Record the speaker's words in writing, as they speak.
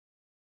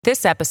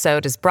This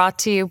episode is brought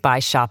to you by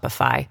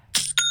Shopify.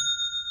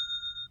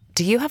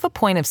 Do you have a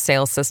point of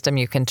sale system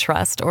you can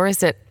trust, or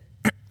is it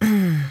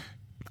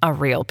a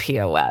real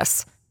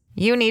POS?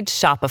 You need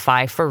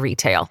Shopify for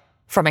retail.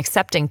 From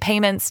accepting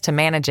payments to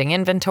managing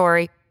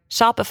inventory,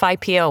 Shopify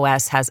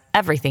POS has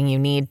everything you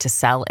need to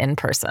sell in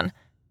person.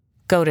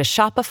 Go to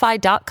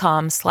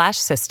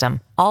shopify.com/system,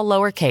 all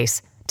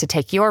lowercase, to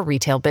take your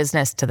retail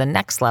business to the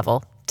next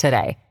level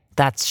today.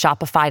 That's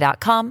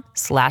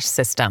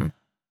shopify.com/system.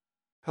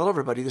 Hello,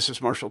 everybody. This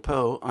is Marshall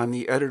Poe. I'm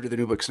the editor of the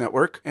New Books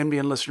Network.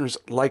 NBN listeners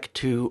like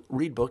to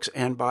read books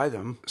and buy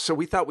them. So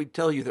we thought we'd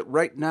tell you that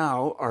right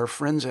now, our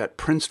friends at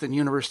Princeton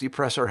University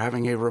Press are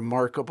having a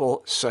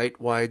remarkable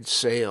site-wide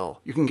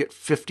sale. You can get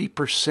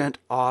 50%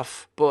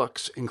 off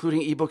books,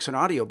 including ebooks and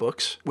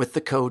audiobooks, with the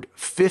code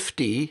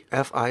 50,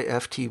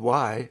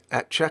 F-I-F-T-Y,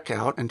 at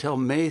checkout until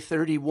May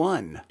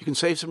 31. You can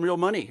save some real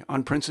money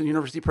on Princeton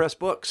University Press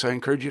books. I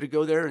encourage you to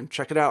go there and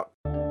check it out.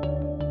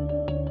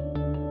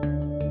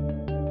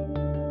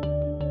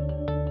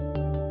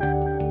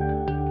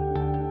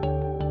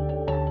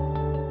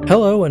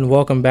 Hello and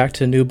welcome back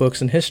to New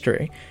Books in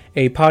History,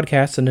 a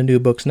podcast in the New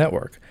Books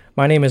Network.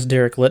 My name is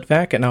Derek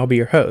Litvak and I'll be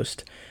your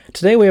host.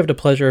 Today we have the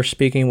pleasure of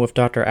speaking with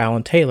Dr.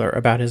 Alan Taylor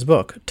about his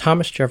book,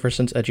 Thomas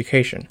Jefferson's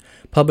Education,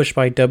 published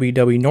by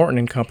W.W.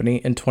 Norton & Company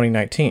in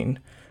 2019.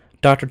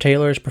 Dr.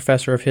 Taylor is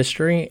Professor of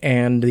History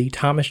and the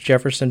Thomas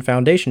Jefferson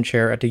Foundation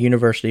Chair at the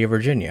University of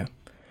Virginia.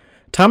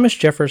 Thomas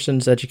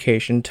Jefferson's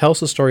Education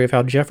tells the story of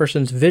how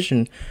Jefferson's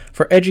vision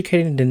for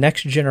educating the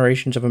next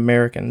generations of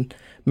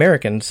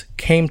Americans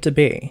came to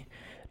be.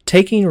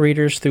 Taking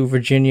readers through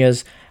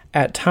Virginia's,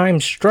 at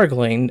times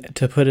struggling,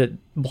 to put it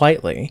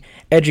lightly,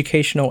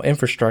 educational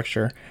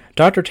infrastructure,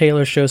 Dr.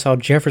 Taylor shows how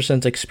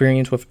Jefferson's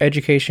experience with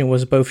education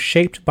was both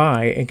shaped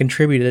by and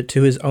contributed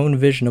to his own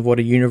vision of what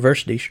a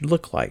university should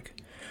look like.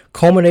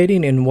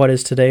 Culminating in what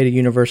is today the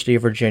University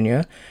of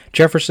Virginia,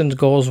 Jefferson's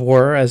goals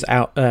were, as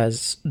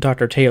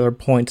Dr. Taylor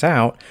points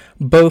out,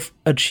 both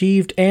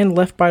achieved and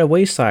left by the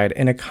wayside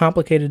in a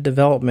complicated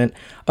development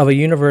of a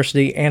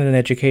university and an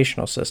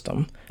educational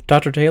system.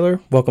 Dr. Taylor,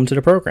 welcome to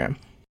the program.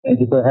 Thank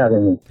you for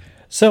having me.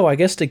 So, I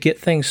guess to get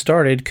things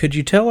started, could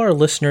you tell our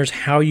listeners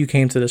how you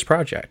came to this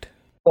project?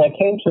 Well, I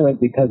came to it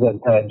because I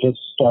just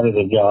started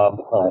a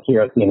job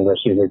here at the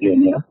University of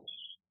Virginia.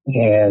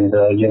 And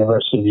the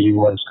university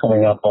was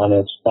coming up on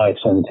its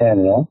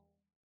bicentennial.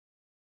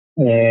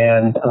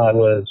 And I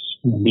was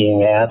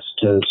being asked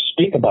to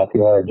speak about the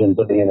origins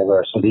of the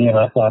university, and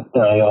I thought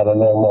I ought to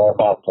know more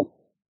about them.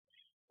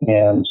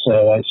 And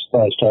so I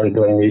started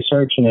doing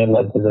research, and it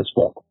led to this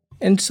book.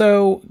 And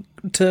so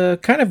to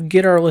kind of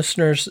get our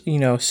listeners,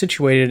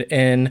 situated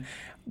in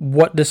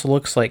what this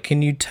looks like,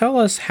 can you tell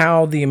us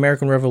how the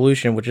American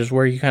Revolution, which is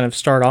where you kind of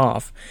start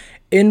off,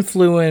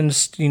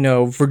 influenced,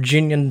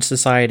 Virginian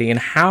society and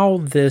how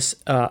this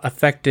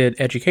affected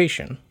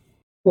education?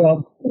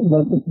 Well,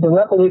 the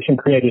revolution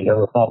created a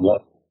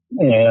republic,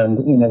 and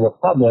in a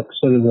republic,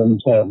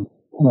 citizens have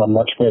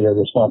much greater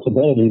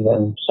responsibility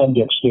than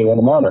subjects do in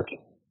a monarchy.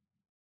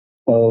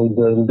 So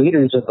the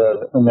leaders of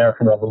the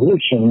American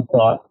Revolution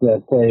thought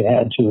that they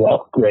had to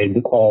upgrade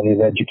the quality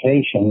of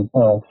education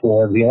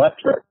for the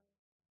electorate.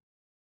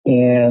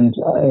 And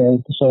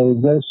so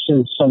this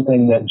is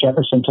something that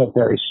Jefferson took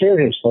very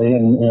seriously,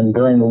 and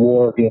during the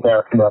War of the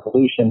American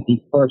Revolution,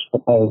 he first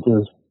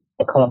proposes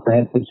a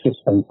comprehensive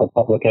system for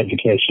public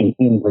education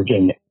in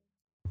Virginia.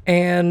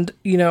 And,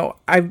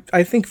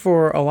 I think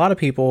for a lot of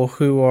people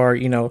who are,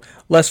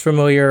 less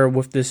familiar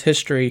with this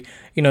history,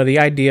 the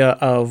idea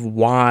of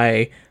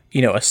why,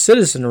 a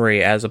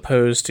citizenry as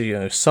opposed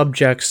to,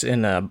 subjects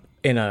in a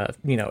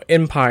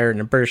empire,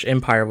 and a British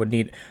Empire would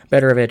need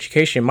better of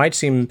education might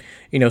seem,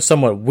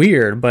 somewhat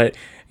weird, but,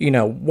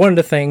 one of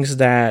the things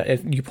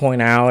that you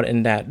point out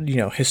and that,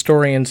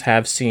 historians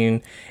have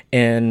seen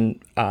in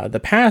the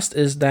past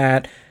is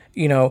that,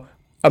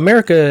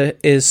 America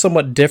is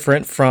somewhat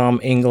different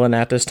from England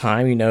at this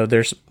time.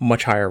 There's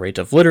much higher rates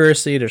of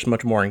literacy, there's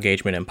much more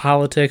engagement in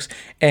politics,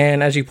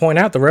 and as you point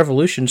out, the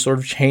revolution sort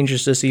of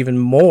changes this even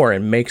more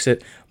and makes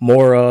it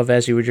more of,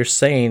 as you were just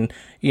saying,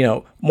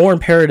 more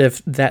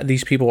imperative that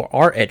these people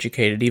are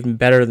educated even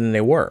better than they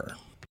were.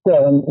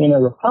 Well, in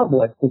a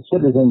republic, the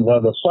citizens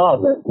are the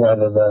sovereign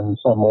rather than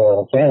some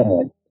royal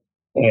family.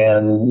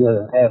 And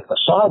as the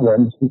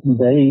sovereigns,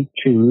 they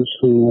choose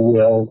who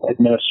will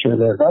administer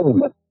their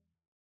government.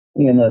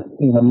 In a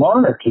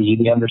monarchy,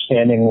 the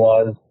understanding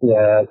was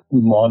that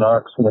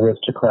monarchs and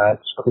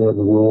aristocrats could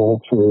rule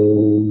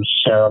through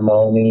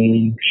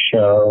ceremony,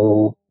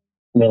 show,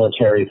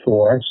 military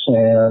force,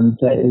 and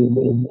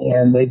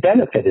they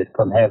benefited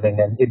from having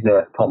an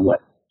ignorant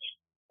public.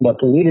 But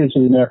the leaders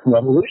of the American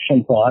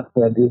Revolution thought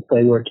that if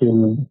they were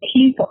to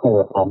keep a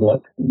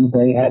republic,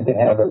 they had to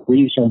have a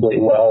reasonably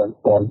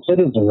well-informed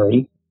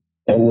citizenry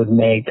that would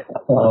make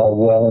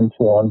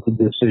well-informed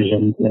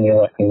decisions in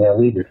electing their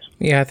leaders.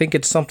 Yeah, I think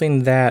it's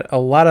something that a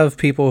lot of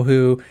people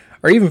who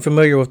are even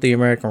familiar with the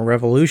American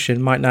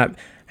Revolution might not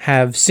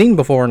have seen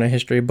before in a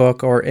history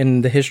book or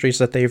in the histories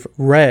that they've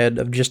read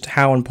of just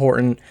how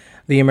important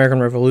the American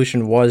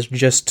Revolution was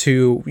just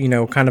to,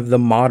 kind of the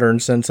modern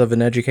sense of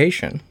an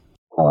education.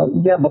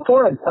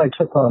 Before I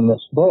took on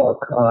this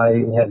book,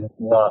 I had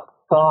not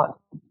thought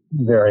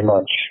very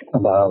much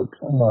about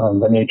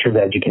the nature of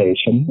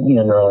education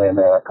in early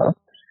America.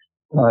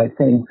 I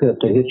think that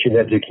the history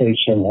of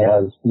education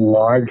has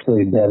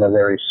largely been a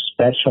very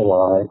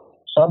specialized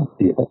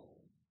subfield.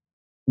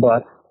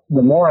 But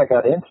the more I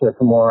got into it,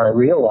 the more I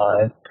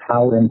realized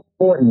how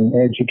important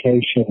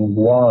education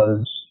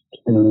was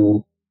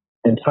to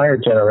an entire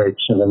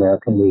generation of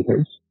American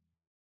leaders,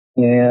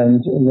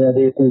 and that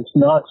it is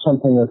not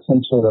something that's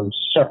some sort of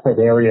separate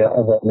area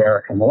of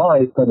American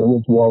life, but it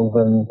was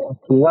woven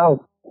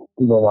throughout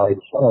the life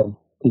of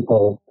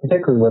people,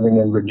 particularly living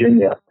in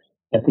Virginia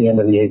at the end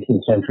of the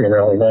 18th century and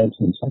early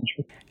 19th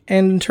century.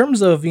 And in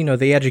terms of,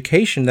 the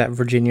education that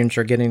Virginians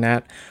are getting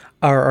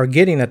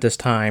at this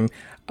time,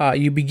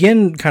 you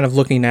begin kind of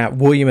looking at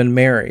William and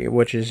Mary,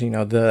 which is,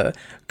 the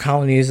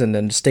colonies and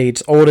the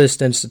state's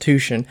oldest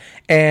institution.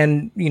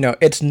 And,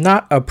 it's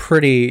not a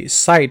pretty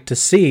sight to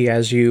see,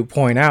 as you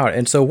point out.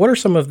 And so what are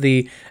some of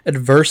the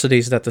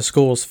adversities that the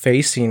school is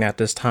facing at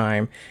this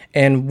time?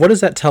 And what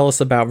does that tell us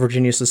about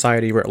Virginia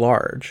society writ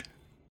large?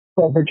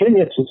 Well,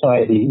 Virginia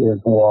society is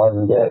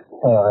one that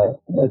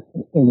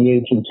in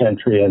the 18th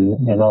century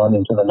and on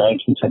into the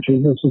 19th century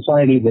is a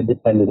society that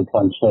depended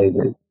upon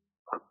slavery.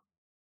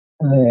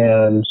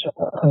 And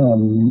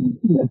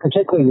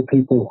particularly the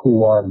people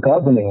who are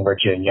governing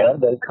Virginia,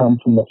 they come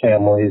from the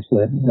families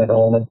that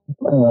own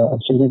a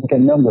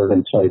significant number of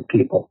enslaved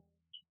people.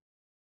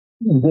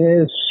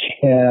 This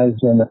has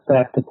an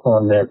effect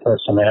upon their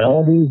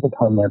personalities,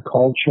 upon their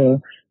culture.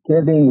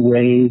 They're being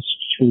raised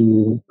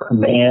to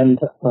command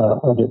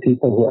other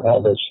people who are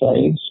held as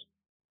slaves.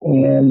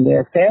 And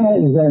their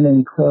families then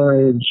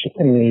encourage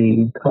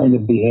a kind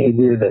of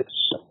behavior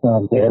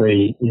that's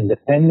very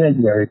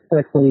independent, very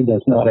prickly,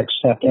 does not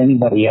accept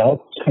anybody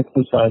else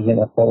exercising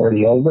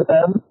authority over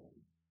them.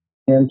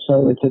 And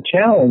so it's a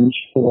challenge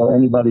for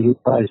anybody who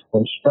tries to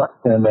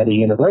instruct them at a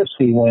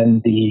university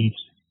when these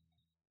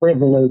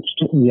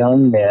privileged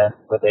young men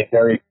with a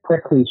very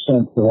prickly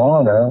sense of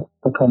honor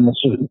become the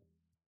students.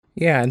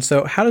 Yeah, and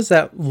so how does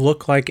that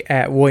look like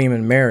at William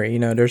and Mary?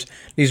 There's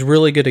these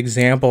really good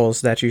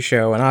examples that you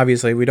show, and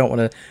obviously we don't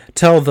want to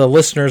tell the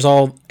listeners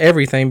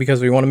everything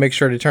because we want to make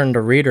sure to turn to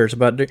readers.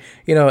 But,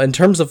 in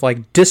terms of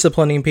like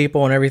disciplining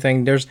people and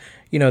everything, there's,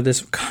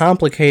 this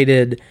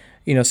complicated,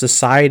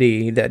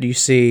 society that you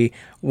see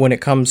when it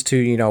comes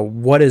to,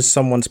 what is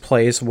someone's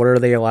place, what are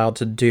they allowed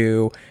to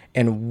do,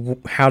 and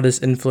how this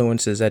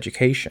influences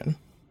education.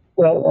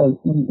 Well,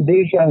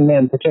 these young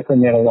men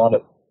particularly made a lot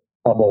of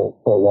trouble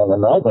for one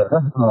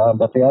another,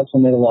 but they also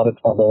made a lot of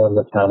trouble in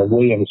the town of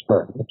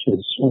Williamsburg, which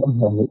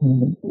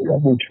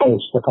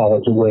hosts the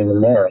College of William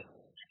and Mary.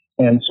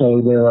 And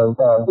so there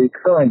are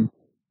recurrent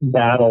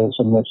battles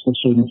in which the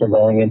students are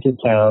going into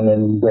town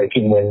and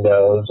breaking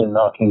windows and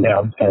knocking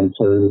down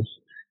fences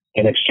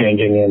and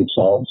exchanging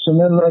insults. And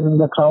then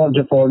the college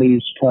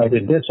authorities try to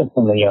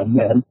discipline the young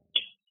men.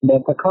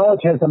 But the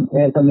college has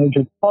a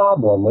major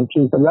problem, which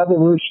is the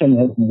revolution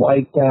has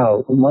wiped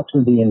out much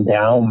of the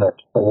endowment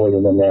for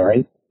William and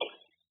Mary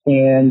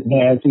and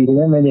has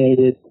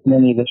eliminated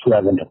many of its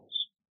revenues.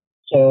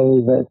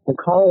 So that the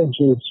college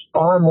is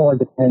far more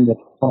dependent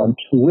on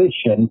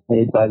tuition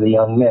paid by the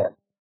young men.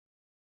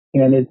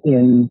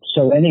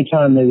 So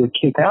anytime they would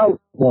kick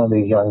out one of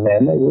these young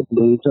men, they would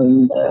lose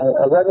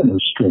a revenue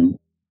stream.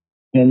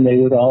 And they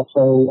would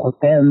also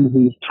offend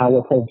these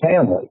powerful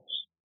families.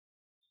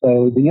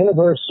 So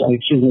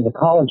the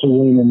College of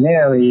William and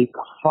Mary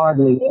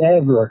hardly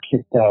ever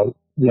kicked out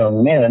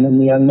young men, and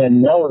the young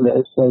men know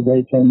this, so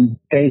they can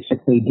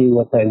basically do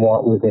what they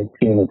want with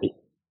impunity.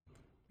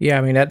 Yeah,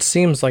 I mean, that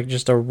seems like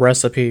just a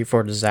recipe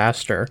for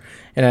disaster.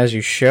 And as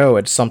you show,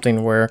 it's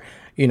something where,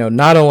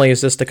 not only is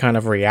this the kind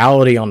of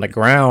reality on the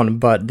ground,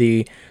 but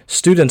the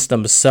students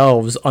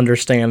themselves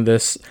understand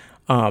this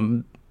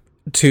to,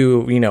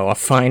 a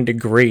fine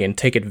degree and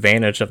take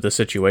advantage of the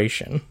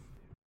situation.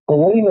 Well,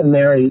 William and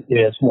Mary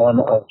is one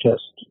of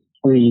just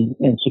 3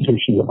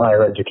 institutions of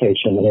higher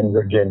education in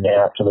Virginia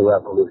after the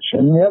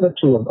Revolution. The other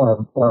 2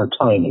 are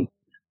tiny.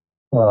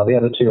 The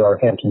other 2 are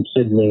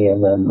Hampton-Sydney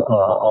and then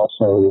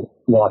also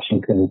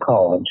Washington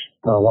College.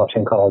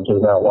 Washington College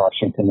is now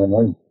Washington and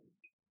Lee.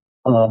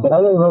 But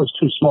other than those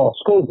 2 small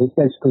schools, it's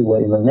basically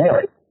William and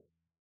Mary.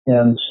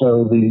 And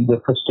so the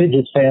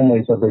prestigious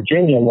families of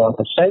Virginia want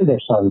to send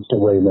their sons to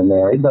William and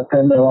Mary, but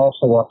then they're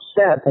also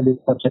upset that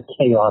it's such a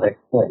chaotic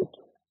place.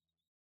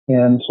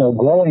 And so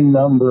growing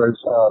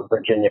numbers of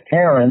Virginia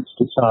parents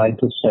decide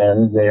to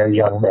send their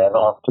young men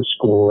off to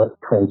school at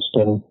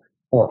Princeton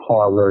or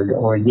Harvard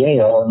or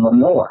Yale in the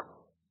north.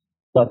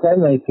 But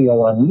then they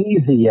feel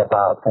uneasy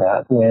about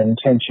that when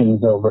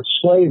tensions over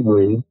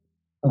slavery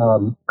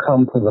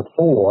come to the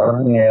fore,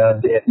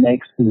 and it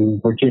makes the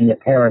Virginia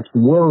parents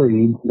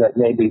worried that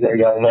maybe their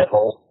young men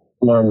will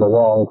learn the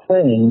wrong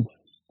thing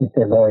if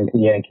they're going to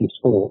Yankee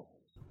school.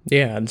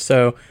 Yeah, and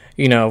so,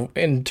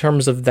 in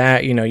terms of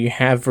that, you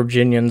have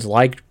Virginians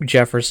like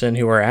Jefferson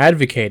who are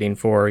advocating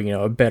for,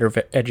 a better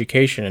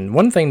education. And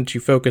one thing that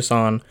you focus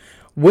on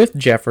with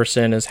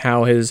Jefferson is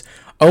how his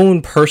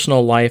own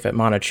personal life at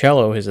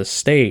Monticello, his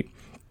estate,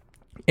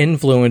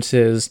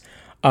 influences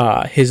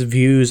his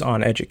views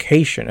on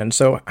education. And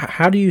so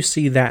how do you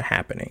see that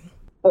happening?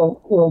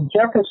 Well,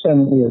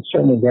 Jefferson is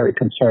certainly very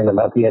concerned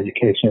about the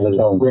education of his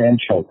own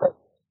grandchildren,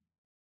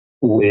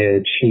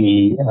 which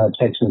he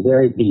takes a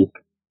very deep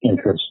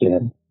interest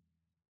in.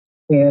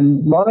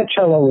 And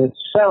Monticello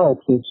itself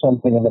is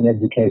something of an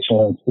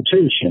educational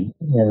institution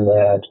in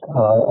that,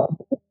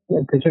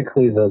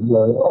 particularly the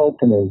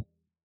opening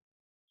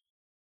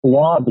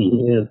lobby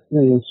is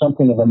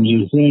something of a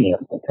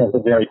museum. It has a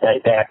very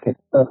didactic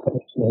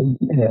purpose and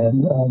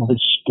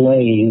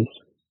displays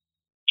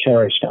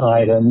cherished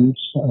items,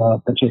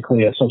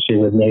 particularly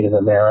associated with Native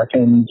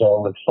Americans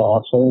or with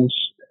fossils.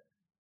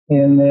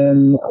 And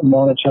then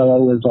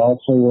Monticello is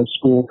also a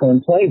school for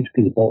enslaved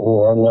people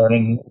who are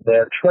learning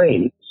their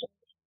trades.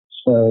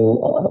 So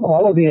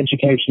all of the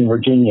education in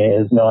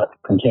Virginia is not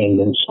contained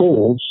in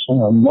schools.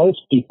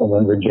 Most people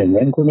in Virginia,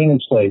 including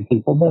enslaved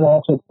people, but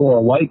also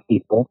poor white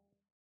people,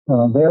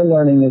 their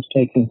learning is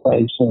taking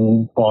place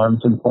in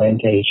farms and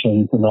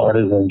plantations and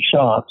artisan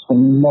shops,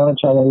 and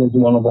Monticello is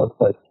one of those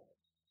places.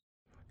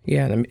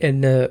 Yeah,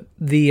 and the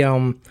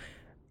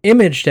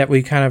image that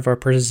we kind of are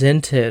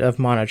presented of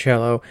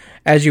Monticello,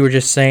 as you were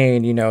just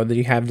saying, that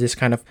you have this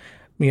kind of,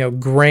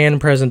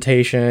 grand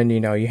presentation,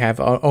 you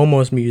have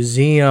almost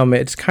museum.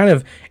 It's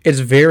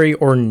very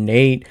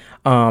ornate,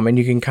 and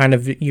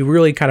you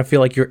really kind of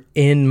feel like you're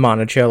in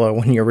Monticello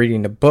when you're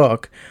reading the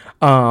book,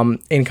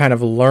 and kind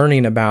of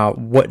learning about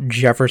what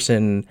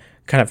Jefferson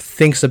kind of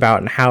thinks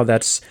about and how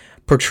that's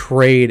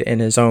portrayed in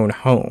his own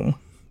home.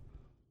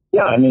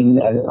 Yeah, I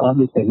mean,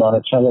 obviously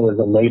Monticello is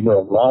a labor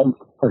of love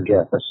for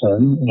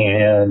Jefferson,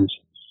 and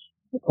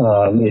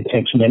it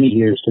takes many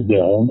years to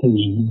build.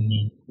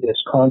 He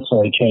is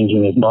constantly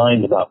changing his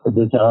mind about the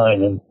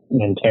design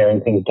and tearing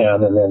things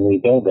down and then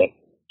rebuilding.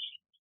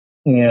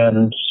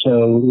 And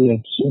so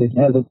it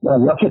has a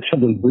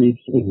relatively brief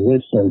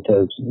existence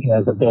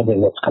as a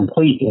building that's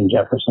complete in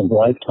Jefferson's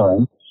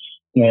lifetime.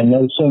 And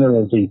no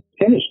sooner is he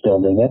finished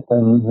building it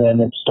than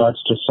it starts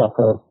to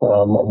suffer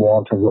from a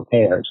want of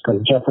repairs,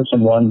 because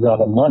Jefferson runs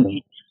out of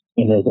money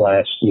in his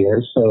last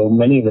years. So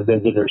many of the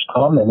visitors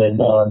commented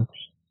on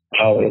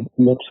how it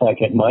looks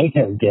like it might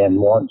have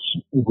been once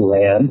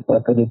grand,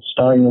 but that it's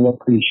starting to look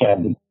pretty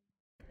shabby.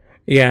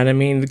 Yeah, and I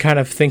mean, kind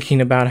of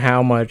thinking about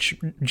how much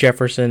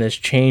Jefferson is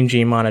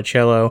changing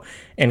Monticello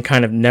and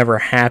kind of never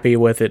happy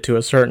with it to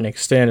a certain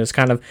extent is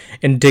kind of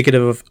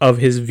indicative of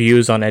his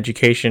views on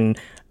education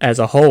as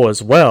a whole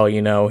as well.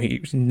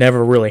 He's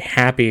never really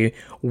happy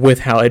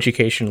with how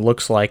education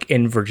looks like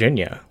in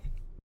Virginia.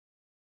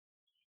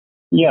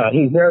 Yeah,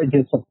 he's very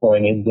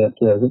disappointed that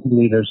the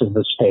leaders of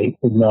the state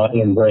did not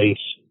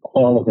embrace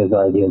all of his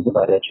ideas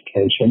about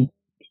education.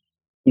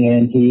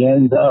 And he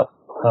ends up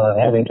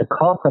having to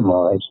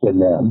compromise with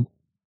them.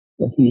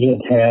 He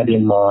had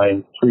in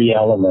mind three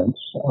elements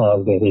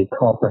of a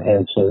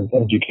comprehensive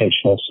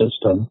educational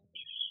system.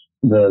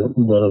 The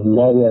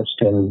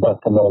lowest but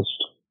the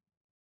most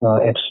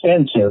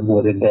expensive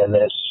would have been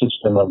a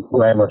system of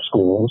grammar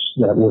schools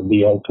that would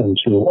be open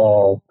to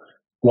all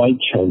white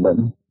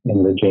children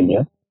in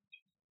Virginia.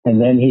 And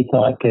then he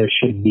thought there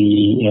should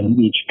be in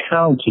each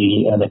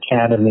county an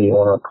academy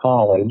or a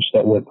college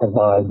that would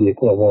provide the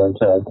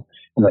equivalent of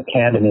an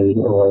academy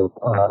or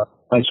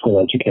high school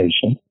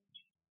education.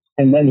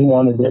 And then he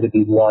wanted there to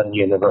be one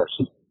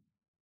university.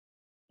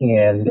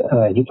 And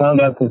he found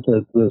out that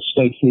the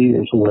state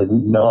leaders would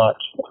not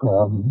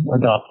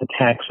adopt the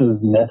taxes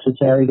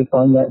necessary to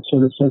fund that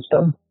sort of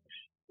system.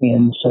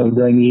 And so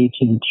during the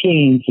 18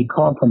 teens, he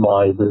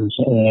compromises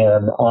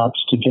and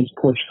opts to just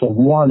push for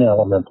one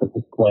element of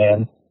the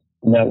plan,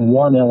 and that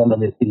one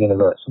element is the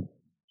university,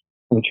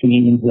 which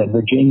means that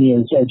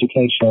Virginia's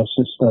educational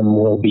system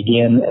will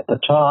begin at the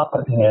top,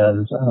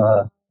 and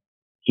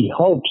he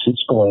hopes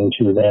it's going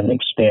to then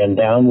expand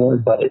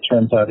downward, but it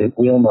turns out it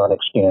will not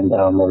expand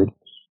downward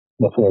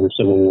before the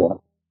Civil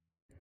War.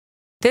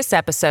 This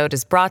episode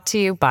is brought to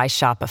you by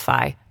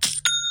Shopify.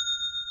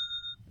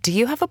 Do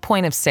you have a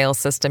point of sale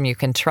system you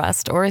can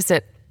trust, or is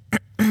it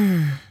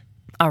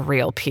a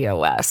real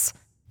POS?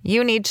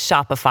 You need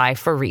Shopify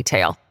for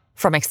retail.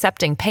 From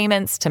accepting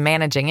payments to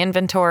managing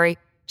inventory,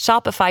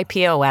 Shopify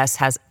POS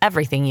has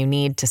everything you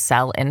need to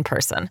sell in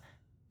person.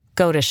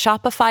 Go to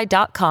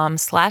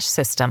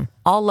shopify.com/system,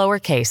 all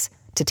lowercase,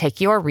 to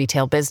take your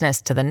retail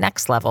business to the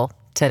next level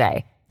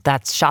today.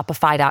 That's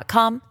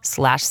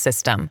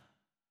shopify.com/system.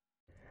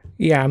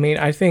 Yeah, I mean,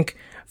 I think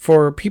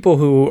for people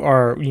who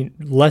are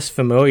less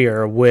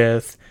familiar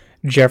with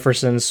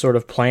Jefferson's sort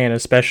of plan,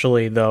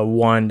 especially the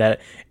one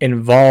that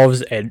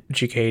involves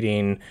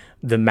educating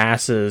the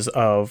masses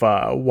of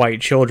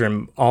white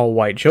children, all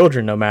white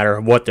children, no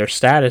matter what their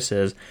status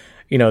is,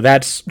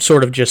 that's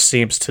sort of just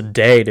seems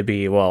today to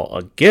be, well,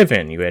 a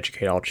given. You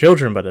educate all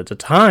children, but at the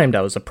time,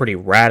 that was a pretty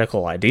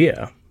radical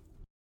idea.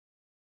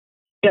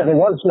 Yeah, there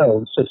was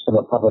no system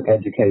of public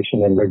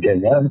education in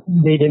Virginia.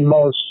 Indeed, in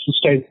most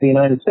states of the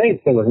United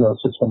States, there was no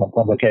system of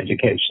public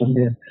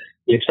education.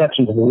 The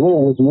exception to the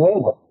rule was New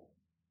England.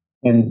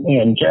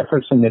 And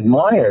Jefferson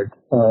admired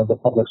the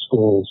public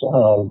schools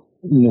of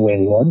New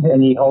England,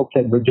 and he hoped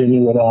that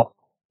Virginia would opt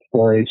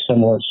for a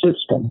similar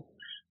system.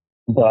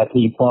 But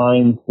he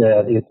finds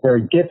that it's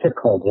very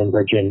difficult in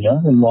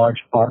Virginia, in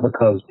large part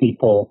because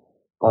people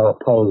are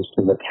opposed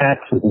to the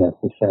taxes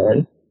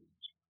necessary.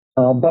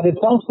 But it's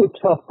also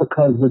tough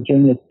because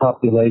Virginia's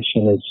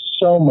population is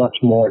so much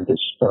more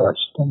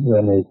dispersed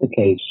than is the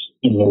case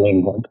in New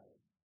England.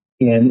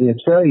 And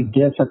it's very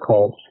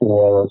difficult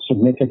for a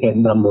significant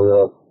number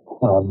of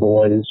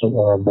boys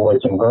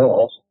and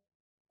girls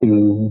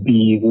to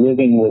be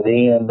living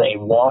within a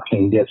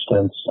walking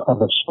distance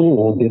of a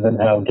school, given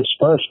how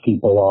dispersed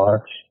people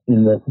are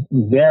in the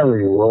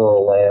very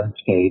rural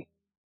landscape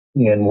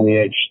in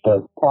which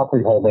the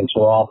property holdings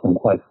are often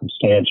quite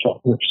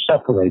substantial, which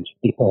separates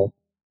people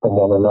from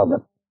one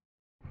another.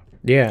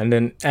 Yeah, and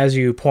then as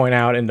you point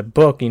out in the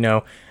book,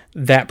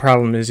 that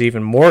problem is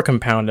even more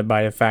compounded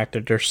by the fact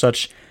that there's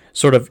such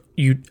sort of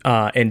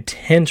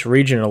intense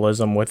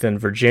regionalism within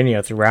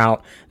Virginia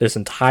throughout this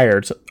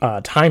entire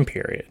time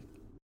period.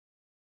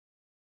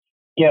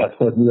 Yes,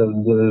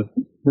 the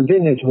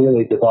Virginia is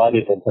really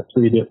divided into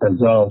three different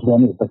zones.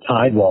 One is the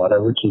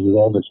Tidewater, which is the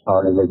oldest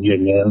part of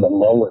Virginia and the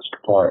lowest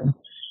part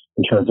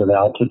in terms of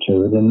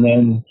altitude. And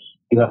then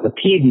you have the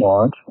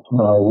Piedmont,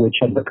 which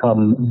had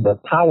become the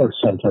power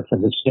center for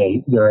the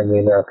state during the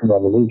American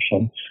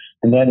Revolution.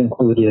 And that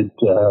included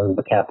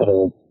the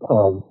capital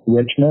of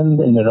Richmond,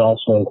 and it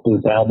also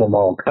includes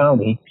Albemarle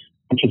County,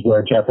 which is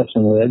where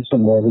Jefferson lives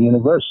and where the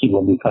university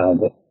will be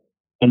founded.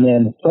 And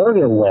then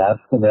further west,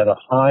 and at a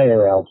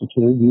higher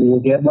altitude, you will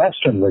get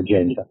Western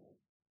Virginia.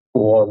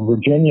 For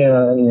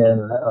Virginia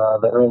in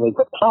the early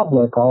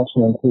Republic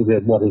also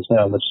included what is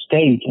now the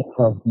state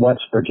of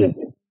West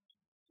Virginia.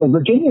 So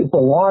Virginia is the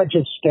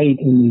largest state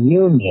in the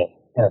Union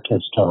at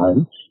this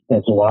time. It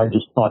has the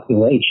largest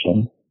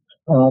population.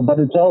 But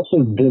it's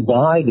also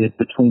divided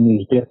between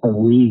these different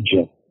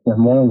regions.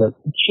 And one of the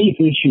chief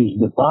issues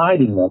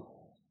dividing them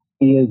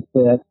is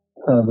that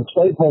the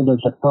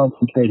slaveholders are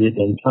concentrated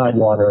in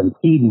Tidewater and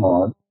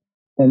Piedmont,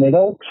 and they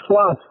don't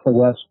trust the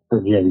West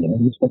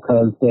Virginians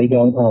because they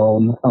don't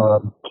own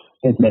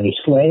as many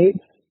slaves.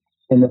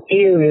 And the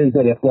fear is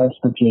that if West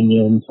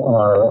Virginians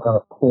are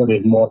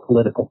accorded more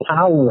political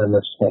power in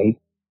the state,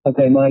 that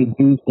they might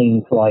do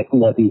things like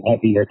levy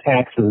heavier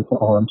taxes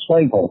on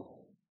slaveholders.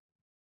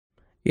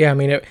 Yeah, I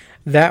mean,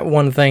 that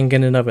one thing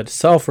in and of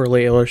itself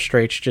really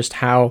illustrates just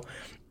how,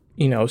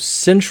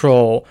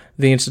 central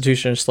the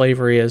institution of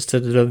slavery is to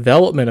the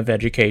development of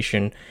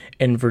education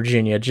in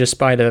Virginia, just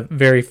by the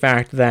very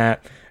fact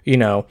that,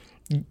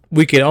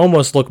 we could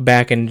almost look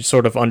back and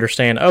sort of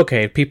understand,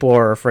 okay, people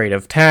are afraid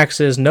of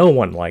taxes. No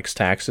one likes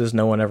taxes.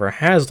 No one ever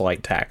has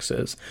liked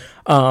taxes.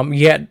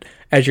 Yet,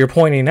 as you're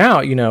pointing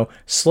out,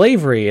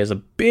 slavery is a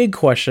big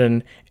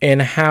question in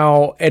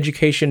how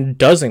education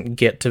doesn't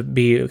get to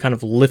be kind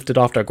of lifted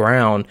off the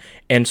ground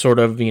and sort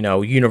of,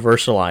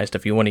 universalized,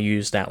 if you want to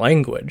use that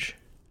language.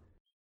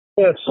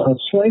 Yes,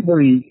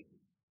 slavery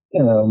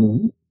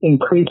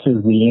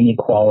increases the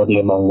inequality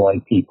among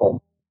white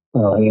people.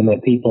 In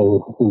that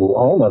people who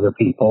own other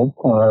people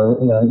are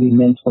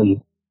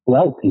immensely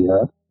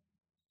wealthier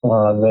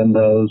than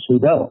those who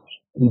don't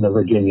in the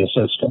Virginia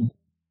system.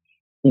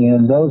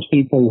 And those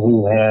people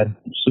who had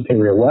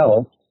superior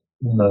wealth,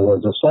 in other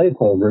words, the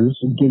slaveholders,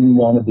 didn't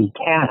want to be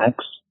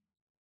taxed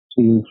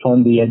to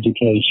fund the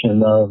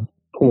education of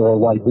poor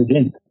white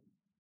Virginians.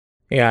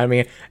 Yeah, I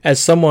mean, as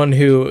someone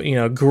who,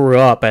 grew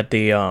up at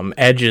the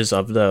edges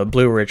of the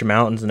Blue Ridge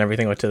Mountains and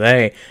everything like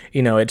today,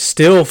 it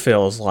still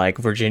feels like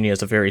Virginia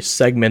is a very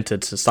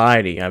segmented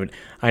society.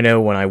 I know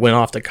when I went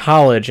off to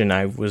college and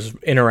I was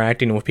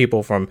interacting with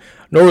people from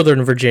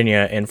Northern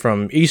Virginia and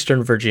from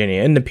Eastern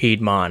Virginia in the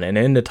Piedmont and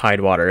in the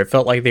Tidewater, it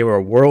felt like they were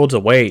worlds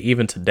away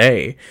even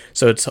today.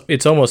 So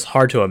it's almost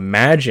hard to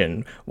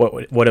imagine what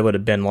it would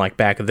have been like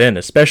back then,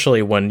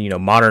 especially when,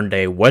 modern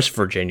day West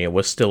Virginia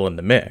was still in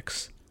the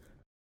mix.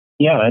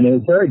 Yeah, and it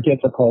was very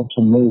difficult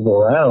to move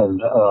around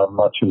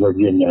much of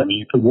Virginia. I mean,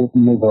 you could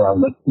move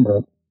around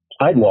the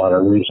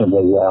Tidewater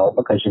reasonably well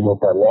because you move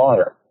by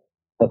water.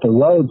 But the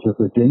roads of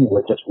Virginia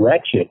were just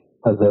wretched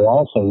because they're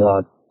also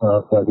not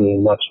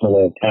levying much in the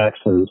way of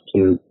taxes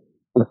to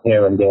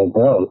repair and build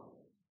roads.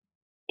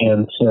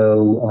 And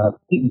so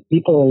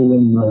people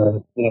in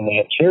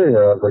the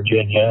interior of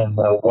Virginia and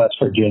West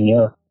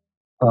Virginia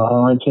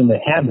aren't in the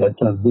habit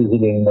of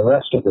visiting the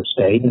rest of the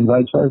state and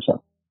vice versa.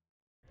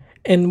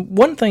 And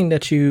one thing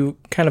that you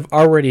kind of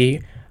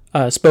already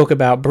spoke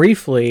about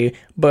briefly,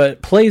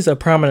 but plays a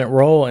prominent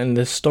role in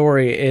this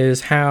story,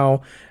 is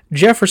how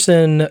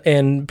Jefferson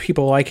and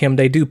people like him,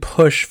 they do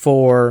push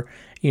for,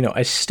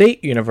 a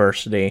state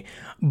university,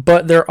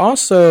 but they're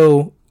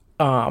also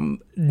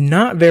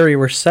not very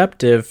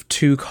receptive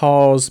to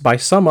calls by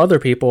some other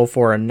people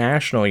for a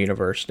national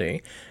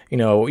university.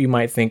 You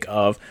might think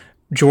of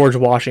George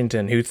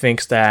Washington, who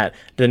thinks that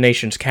the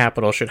nation's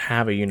capital should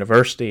have a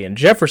university. And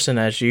Jefferson,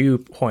 as you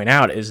point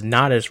out, is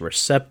not as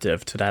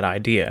receptive to that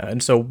idea.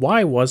 And so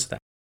why was that?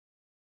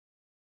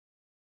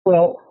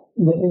 Well,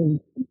 the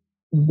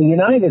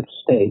United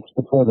States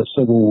before the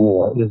Civil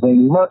War is a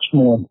much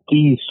more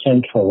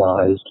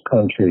decentralized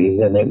country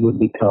than it would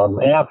become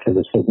after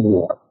the Civil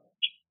War.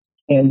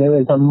 And there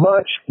is a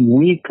much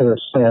weaker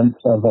sense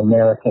of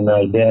American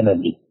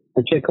identity,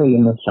 particularly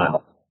in the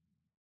South.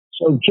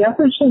 So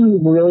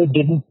Jefferson really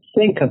didn't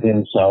think of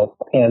himself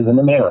as an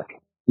American.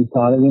 He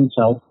thought of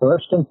himself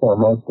first and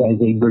foremost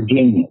as a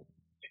Virginian.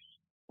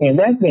 And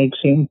that makes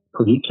him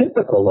pretty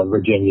typical of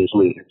Virginia's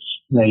leaders.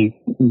 They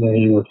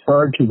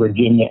referred to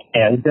Virginia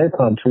as their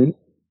country,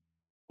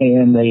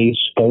 and they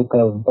spoke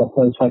of a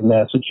place like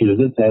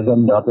Massachusetts as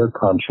another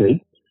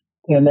country.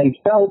 And they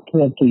felt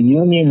that the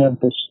Union of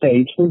the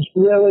States was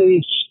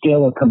really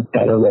still a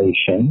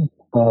confederation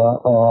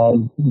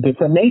of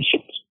different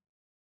nations.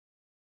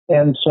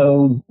 And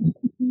so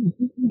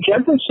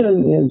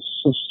Jefferson is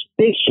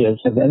suspicious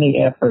of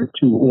any effort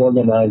to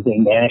organize a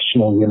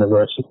national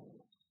university.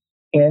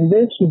 And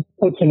this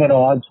puts him at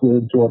odds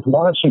with George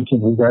Washington,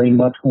 who very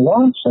much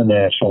wants a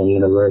national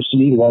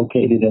university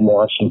located in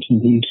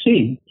Washington,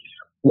 D.C.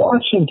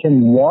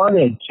 Washington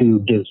wanted to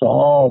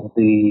dissolve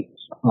the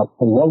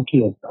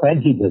parochial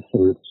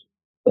prejudices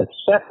that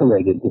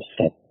separated the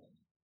states.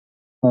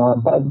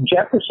 But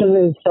Jefferson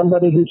is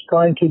somebody who's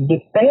trying to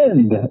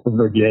defend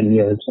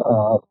Virginia's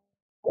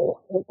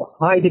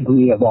high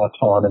degree of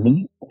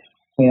autonomy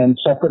and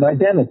separate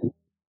identity.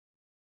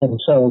 And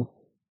so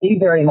he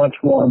very much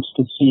wants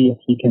to see if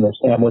he can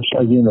establish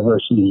a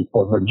university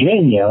for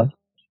Virginia,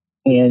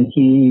 and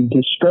he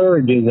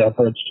discourages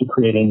efforts to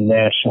create a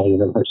national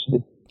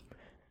university.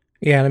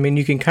 Yeah, I mean,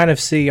 you can kind of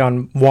see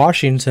on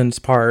Washington's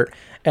part,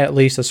 at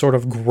least, a sort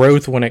of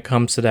growth when it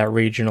comes to that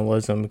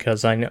regionalism,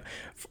 because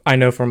I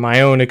know from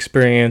my own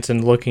experience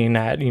and looking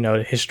at,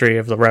 the history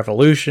of the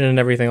Revolution and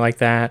everything like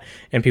that,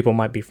 and people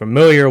might be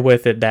familiar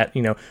with it, that,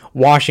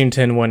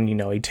 Washington, when,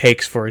 he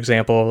takes, for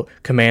example,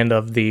 command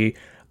of the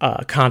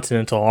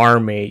Continental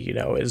Army,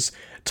 is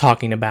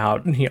talking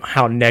about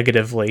how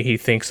negatively he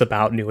thinks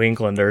about New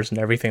Englanders and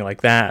everything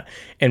like that.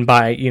 And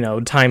by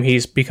time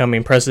he's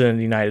becoming president of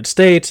the United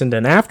States, and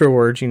then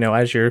afterwards,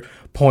 as you're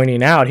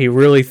pointing out, he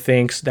really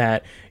thinks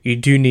that you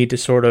do need to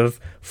sort of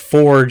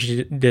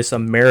forge this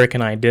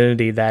American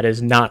identity that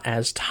is not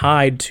as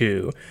tied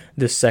to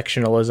this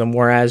sectionalism,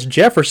 whereas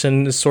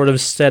Jefferson is sort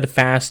of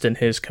steadfast in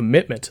his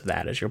commitment to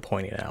that, as you're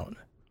pointing out.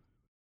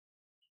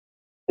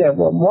 Yeah,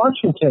 well,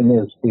 Washington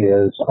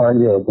is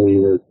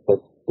arguably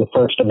the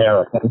first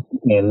American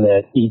in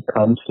that he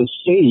comes to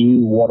see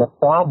what a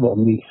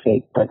problem these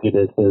state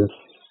prejudices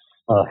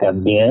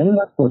have been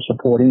for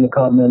supporting the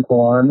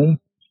Continental Army.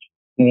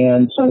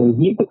 And so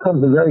he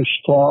becomes a very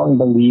strong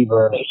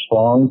believer in a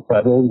strong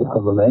federal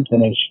government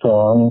and a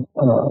strong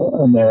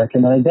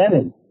American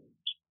identity.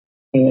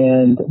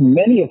 And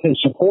many of his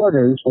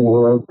supporters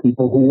were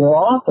people who were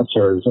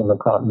officers in the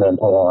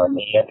Continental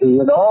Army and who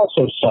had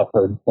also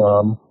suffered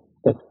from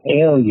the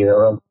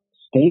failure of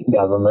state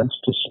governments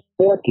to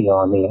support the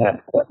Army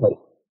adequately.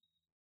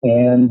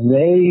 And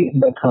they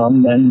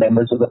become then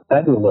members of the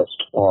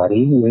Federalist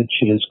Party, which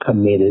is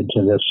committed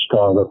to this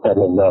stronger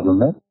federal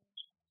government.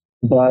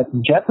 But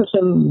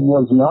Jefferson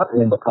was not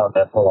in the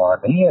Continental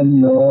Army,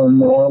 and nor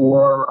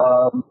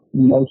were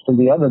most of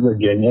the other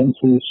Virginians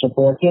who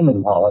support him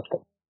in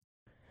politics.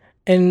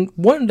 And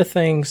one of the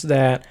things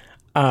that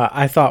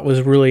I thought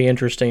was really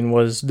interesting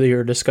was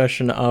your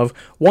discussion of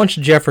once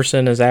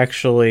Jefferson is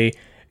actually,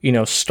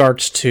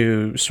 starts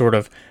to sort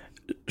of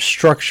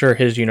structure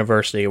his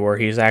university, where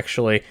he's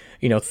actually,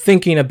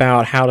 thinking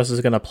about how this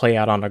is going to play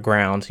out on the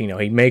grounds.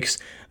 He makes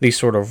these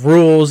sort of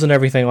rules and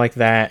everything like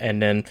that,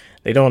 and then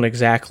they don't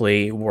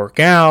exactly work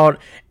out,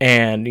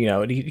 and,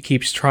 he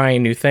keeps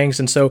trying new things.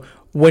 And so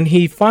when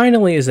he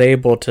finally is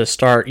able to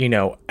start,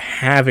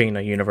 having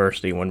a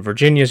university, when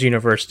Virginia's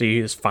university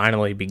is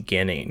finally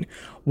beginning,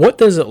 what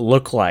does it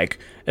look like,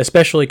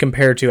 especially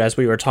compared to, as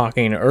we were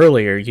talking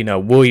earlier,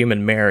 William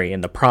and Mary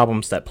and the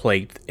problems that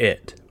plagued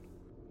it?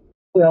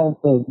 Well,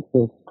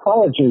 the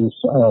colleges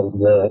of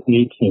the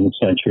 18th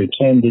century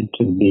tended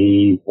to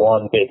be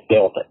one big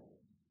building,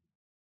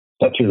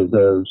 such as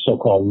the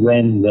so-called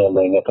Wren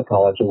Building at the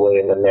College of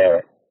William and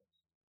Mary,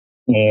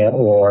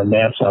 or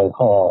Nassau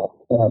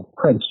Hall at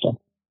Princeton.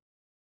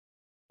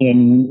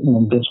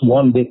 In this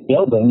one big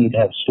building, you'd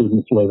have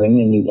students living,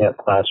 and you'd have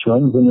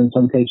classrooms, and in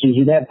some cases,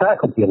 you'd have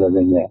faculty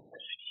living there.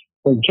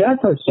 For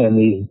Jefferson,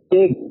 these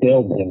big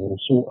buildings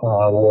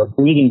were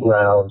breeding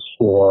grounds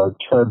for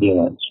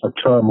turbulence, for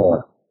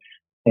turmoil.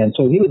 And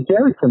so he was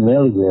very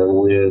familiar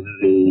with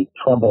the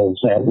troubles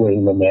at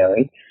William and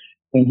Mary,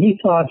 and he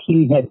thought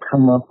he had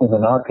come up with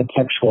an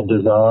architectural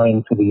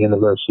design for the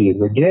University of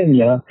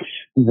Virginia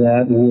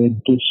that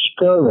would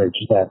discourage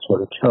that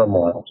sort of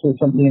turmoil. So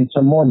it's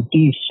a more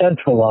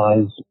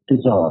decentralized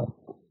design,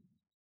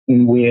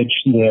 in which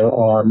there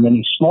are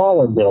many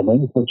smaller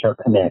buildings which are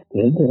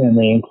connected, and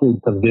they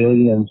include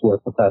pavilions where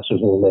professors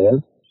will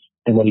live,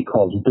 in what he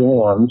calls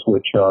dorms,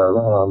 which are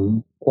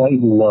quite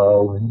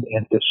low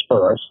and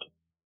dispersed.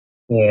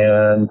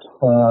 And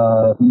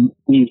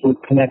these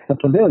would connect the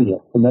pavilion.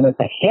 And then at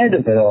the head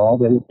of it all,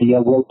 there would be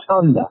a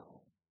rotunda,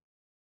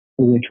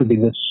 which would be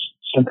this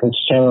central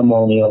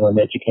ceremonial and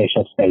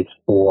educational space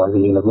for the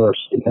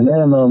university. And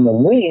then on the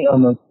wing,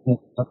 on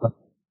the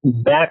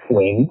back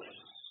wing,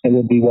 it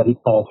would be what he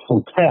called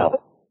hotel,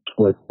 which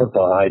would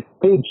provide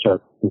food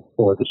services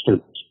for the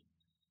students.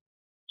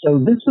 So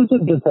this is a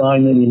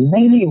design that in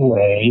many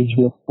ways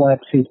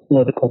reflects his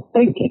political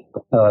thinking,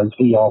 because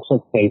he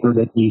also favored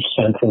a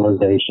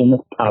decentralization of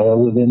power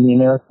within the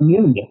American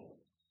Union.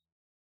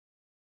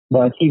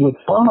 But he would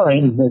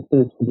find that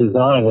this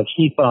design, which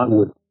he thought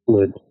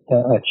would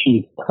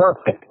achieve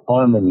perfect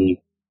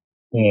harmony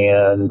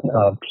and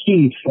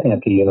peace at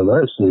the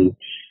university,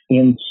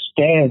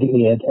 instead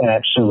it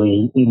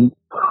actually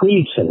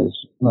increases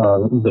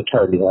the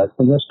turbulence.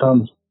 And this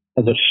comes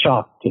as a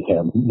shock to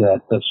him,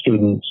 that the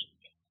students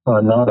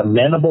are not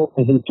amenable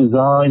to his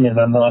design and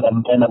are not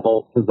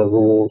amenable to the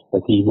rules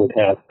that he would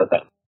have for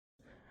them.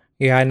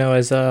 Yeah, I know.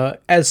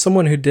 As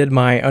someone who did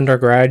my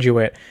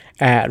undergraduate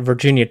at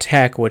Virginia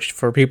Tech, which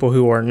for people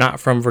who are not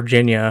from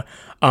Virginia,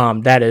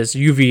 that is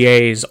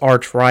UVA's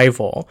arch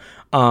rival,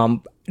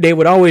 they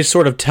would always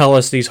sort of tell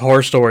us these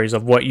horror stories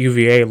of what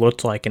UVA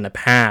looked like in the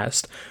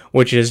past,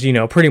 which is,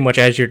 pretty much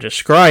as you're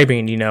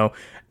describing,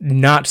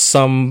 not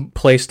some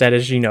place that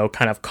is,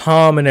 kind of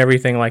calm and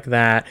everything like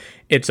that.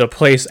 It's a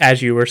place,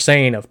 as you were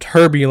saying, of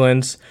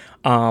turbulence,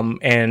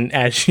 and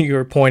as you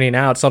were pointing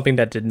out, something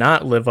that did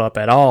not live up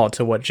at all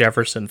to what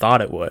Jefferson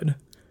thought it would.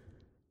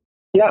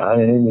 Yeah, I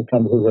mean, it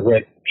comes as a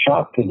great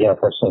shock to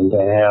Jefferson to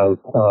have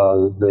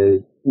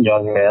the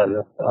young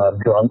men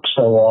drunk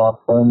so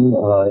often,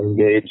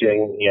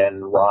 engaging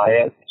in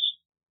riots,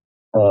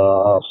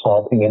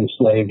 assaulting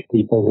enslaved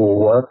people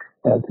who work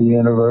at the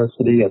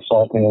university,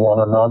 assaulting one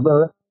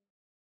another,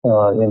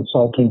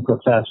 insulting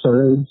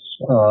professors,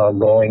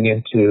 going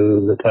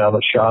into the town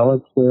of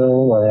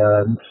Charlottesville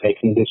and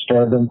making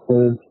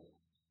disturbances.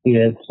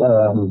 It's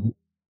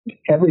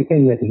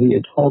everything that he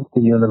had hoped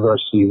the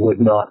university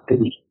would not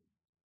be.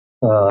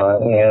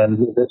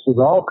 And this is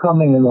all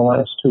coming in the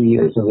last 2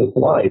 years of his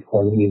life,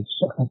 when he's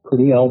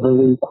pretty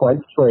elderly, quite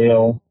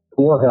frail,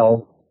 poor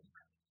health,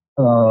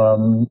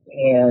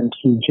 and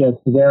he just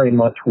very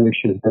much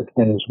wishes that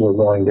things were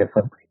going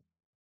differently.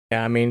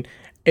 Yeah, I mean,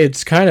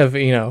 it's kind of,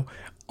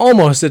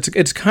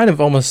 it's kind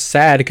of almost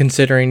sad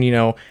considering,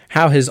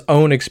 how his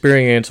own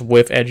experience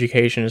with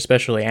education,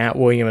 especially at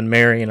William and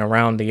Mary and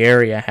around the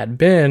area, had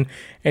been.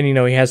 And,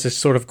 he has this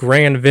sort of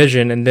grand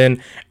vision. And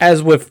then,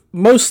 as with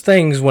most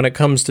things when it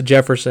comes to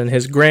Jefferson,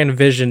 his grand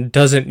vision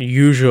doesn't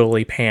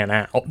usually pan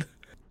out.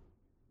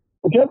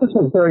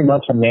 Jefferson is very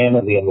much a man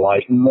of the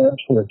Enlightenment,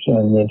 which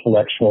an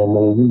intellectual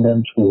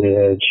movement,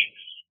 which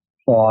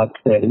thought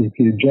that if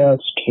you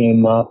just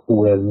came up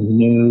with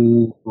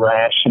new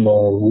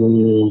rational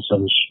rules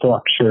and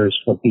structures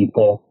for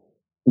people,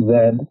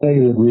 that they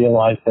would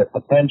realize their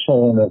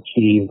potential and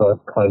achieve a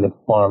kind of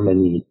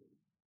harmony,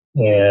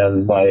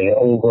 and by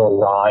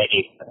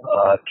overriding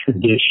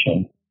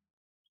tradition.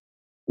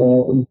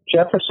 Well,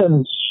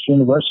 Jefferson's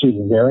university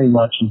is very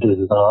much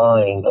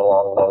designed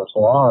along those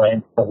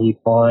lines, but he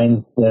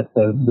finds that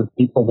the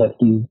people that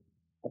he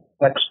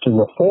expects to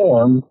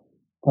reform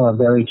are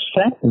very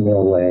set in their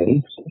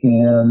ways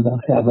and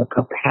have a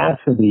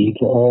capacity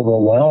to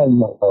overwhelm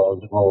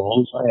those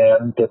rules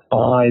and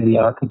defy the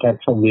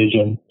architectural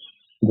vision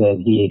that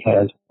he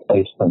has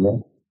placed them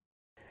in.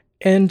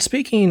 And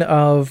speaking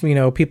of,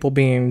 people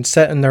being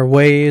set in their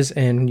ways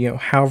and,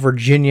 how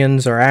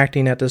Virginians are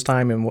acting at this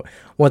time and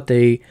what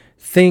they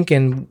think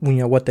and,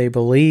 what they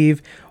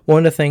believe, one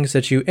of the things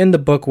that you end the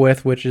book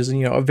with, which is,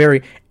 a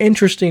very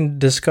interesting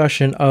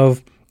discussion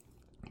of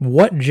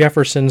what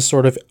Jefferson's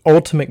sort of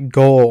ultimate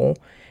goal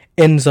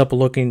ends up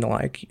looking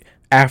like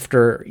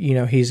after,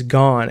 he's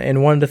gone.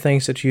 And one of the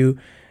things that you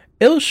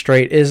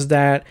illustrate is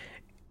that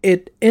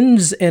it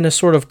ends in a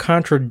sort of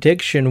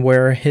contradiction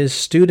where his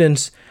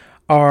students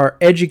are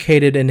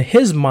educated in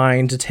his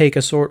mind to take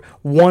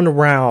one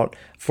route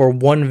for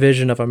one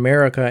vision of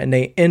America, and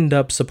they end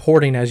up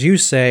supporting, as you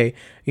say,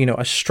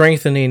 a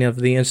strengthening of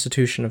the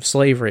institution of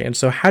slavery. And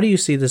so how do you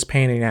see this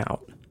panning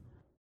out?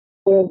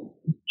 Well,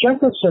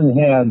 Jefferson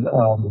had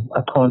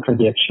a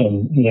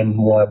contradiction in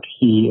what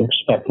he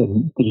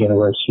expected the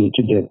university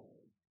to do.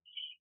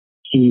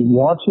 He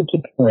wanted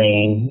to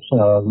train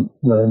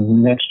the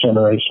next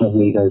generation of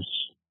leaders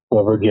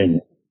for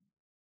Virginia.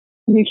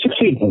 And he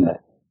succeeded in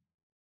that.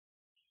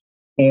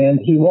 And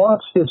he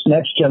wants this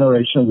next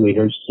generation of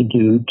leaders to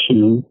do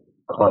two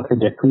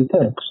contradictory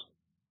things.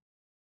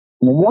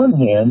 On the one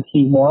hand,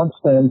 he wants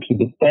them to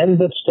defend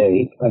the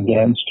state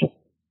against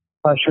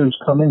pressures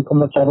coming from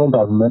the federal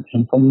government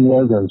and from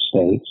northern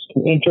states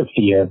to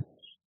interfere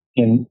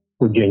in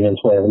Virginians'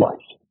 way of life,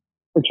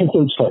 which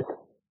includes slavery.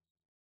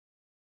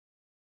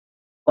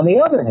 On the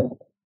other hand,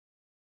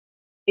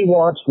 he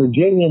wants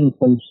Virginians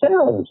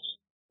themselves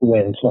to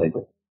end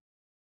slavery.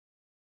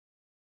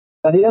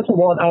 But he doesn't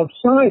want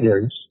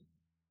outsiders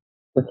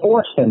to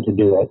force them to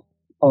do it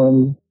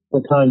on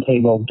the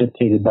timetable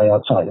dictated by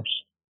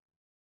outsiders.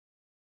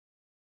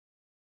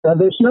 Now,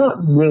 there's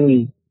not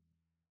really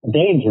a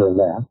danger of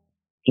that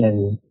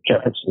in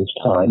Jefferson's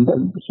time, but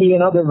he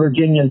and other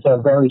Virginians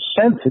are very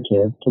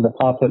sensitive to the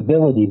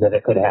possibility that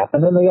it could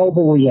happen, and they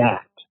overreact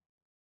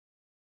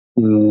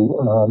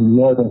to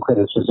northern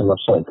criticism of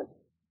slavery.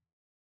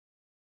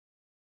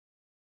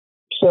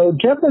 So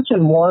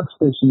Jefferson wants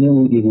this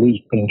new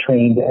elite being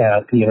trained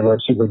at the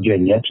University of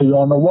Virginia to,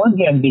 on the one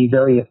hand, be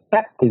very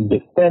effective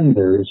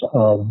defenders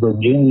of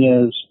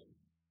Virginia's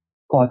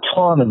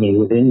autonomy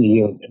within the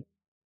Union,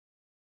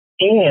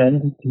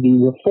 and to be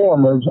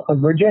reformers of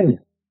Virginia.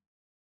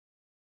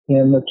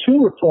 And the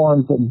two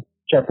reforms that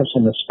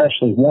Jefferson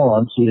especially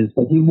wants is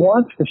that he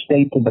wants the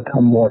state to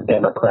become more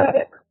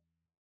democratic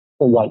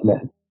for white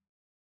men.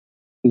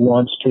 He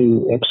wants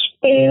to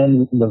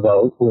expand the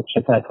vote, which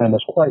at that time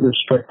was quite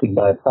restricted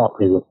by a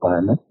property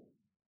requirement.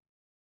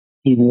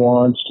 He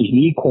wants to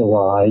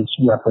equalize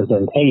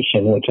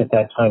representation, which at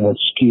that time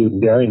was skewed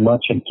very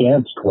much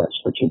against West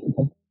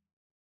Virginia.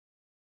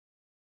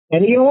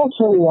 And he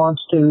also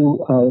wants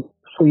to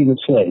free the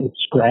slaves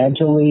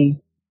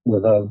gradually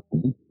with a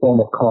form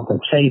of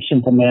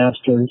compensation to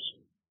masters.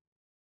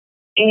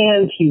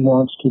 And he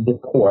wants to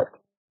deport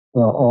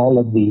all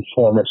of the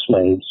former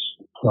slaves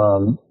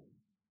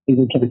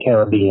either to the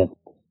Caribbean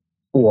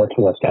or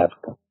to West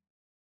Africa.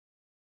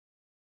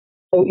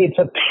 So it's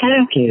a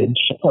package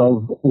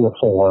of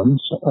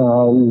reforms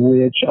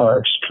which are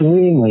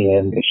extremely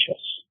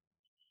ambitious.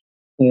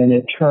 And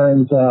it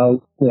turns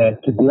out that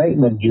the great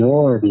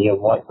majority of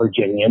white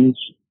Virginians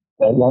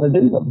don't want to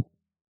do them,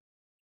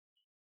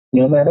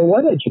 no matter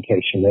what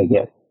education they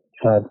get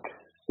at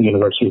the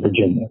University of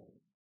Virginia.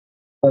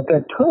 But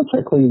they're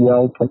perfectly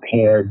well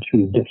prepared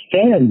to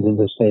defend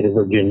the state of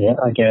Virginia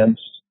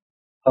against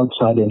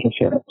outside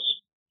interference.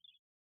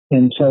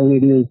 And so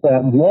it is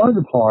that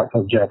one part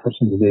of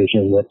Jefferson's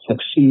vision that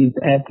succeeds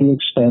at the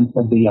expense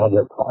of the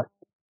other part,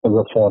 the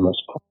reformist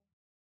part.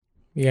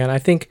 Yeah, and I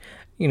think,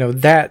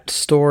 that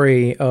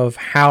story of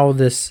how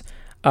this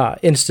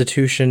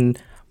institution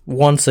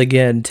once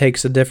again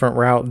takes a different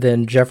route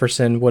than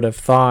Jefferson would have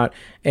thought,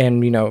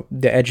 and,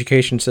 the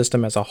education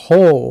system as a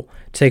whole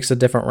takes a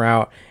different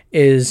route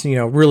is,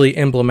 really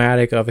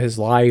emblematic of his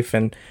life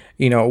and,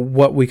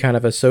 what we kind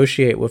of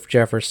associate with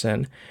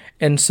Jefferson.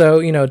 And so,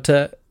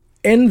 to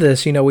end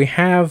this, we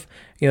have,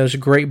 this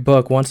great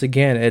book. Once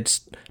again,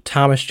 it's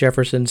Thomas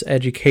Jefferson's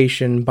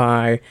Education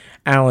by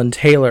Alan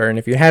Taylor. And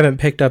if you haven't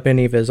picked up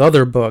any of his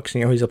other books,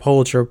 he's a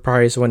Pulitzer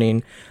Prize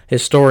winning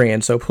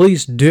historian. So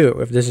please do,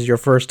 if this is your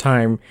first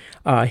time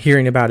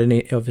hearing about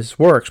any of his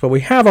works. But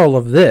we have all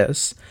of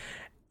this.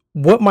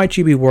 What might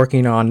you be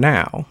working on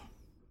now?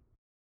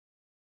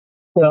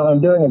 Well,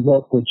 I'm doing a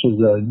book which is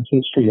a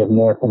history of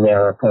North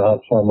America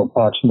from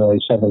approximately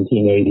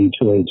 1780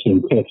 to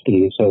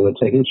 1850. So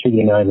it's a history of the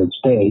United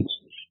States,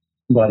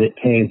 but it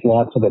pays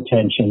lots of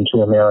attention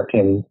to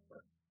American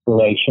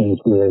relations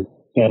with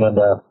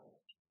Canada,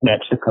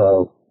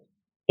 Mexico,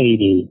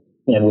 Haiti,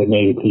 and with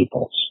Native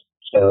peoples.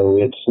 So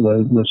it's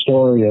the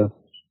story of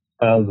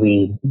how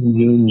the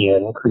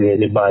Union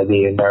created by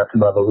the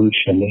American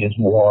Revolution is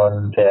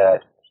one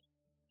that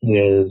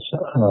is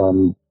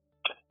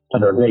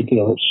under a great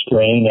deal of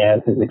strain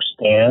as it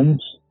expands,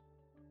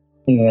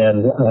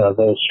 and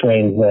those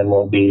strains then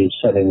will be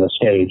setting the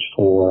stage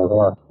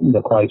for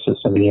the crisis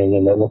in the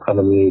Union that will come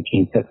in the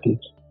 1850s.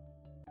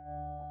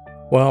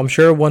 Well, I'm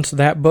sure once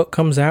that book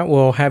comes out,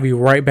 we'll have you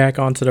right back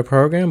onto the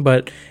program,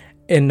 but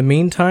in the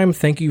meantime,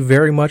 thank you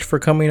very much for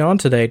coming on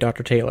today,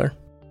 Dr. Taylor.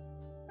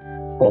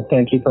 Well,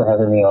 thank you for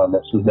having me on.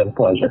 This has been a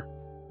pleasure.